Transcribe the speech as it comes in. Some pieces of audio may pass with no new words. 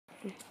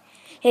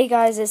Hey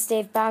guys, it's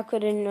Dave back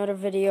with another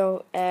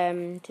video.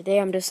 Today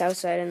I'm just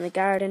outside in the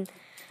garden.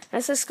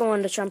 Let's just go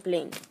on the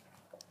trampoline.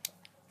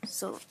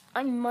 So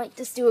I might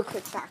just do a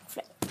quick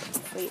backflip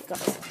for you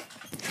guys.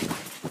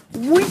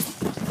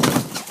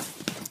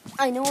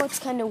 I know it's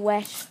kind of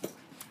wet.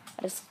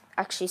 I just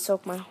actually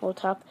soaked my whole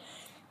top.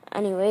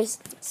 Anyways,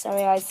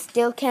 sorry, I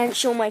still can't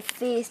show my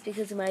face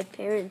because my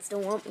parents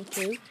don't want me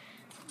to.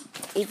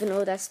 Even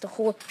though that's the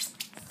whole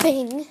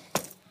thing.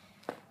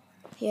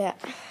 Yeah.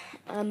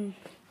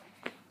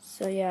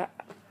 So yeah,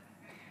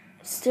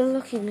 still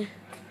looking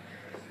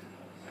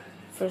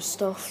for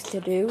stuff to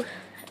do.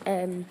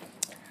 I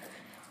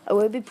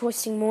will be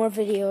posting more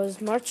videos.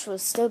 March will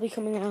still be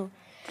coming out.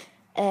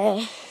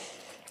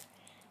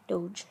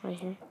 Doge right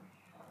here.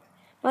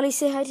 Molly,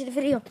 say hi to the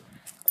video.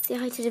 Say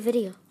hi to the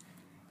video.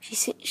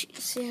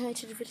 Say hi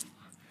to the video.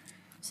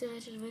 Say hi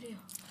to the video.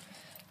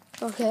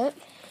 Okay.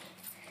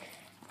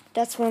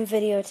 That's one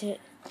video to.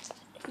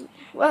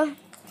 Well,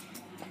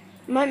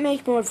 might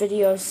make more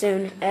videos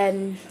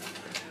soon.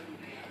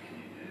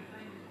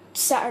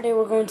 Saturday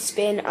we're going to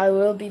Spain. I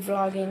will be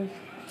vlogging.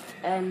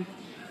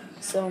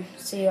 So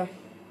see ya.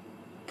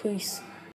 Peace.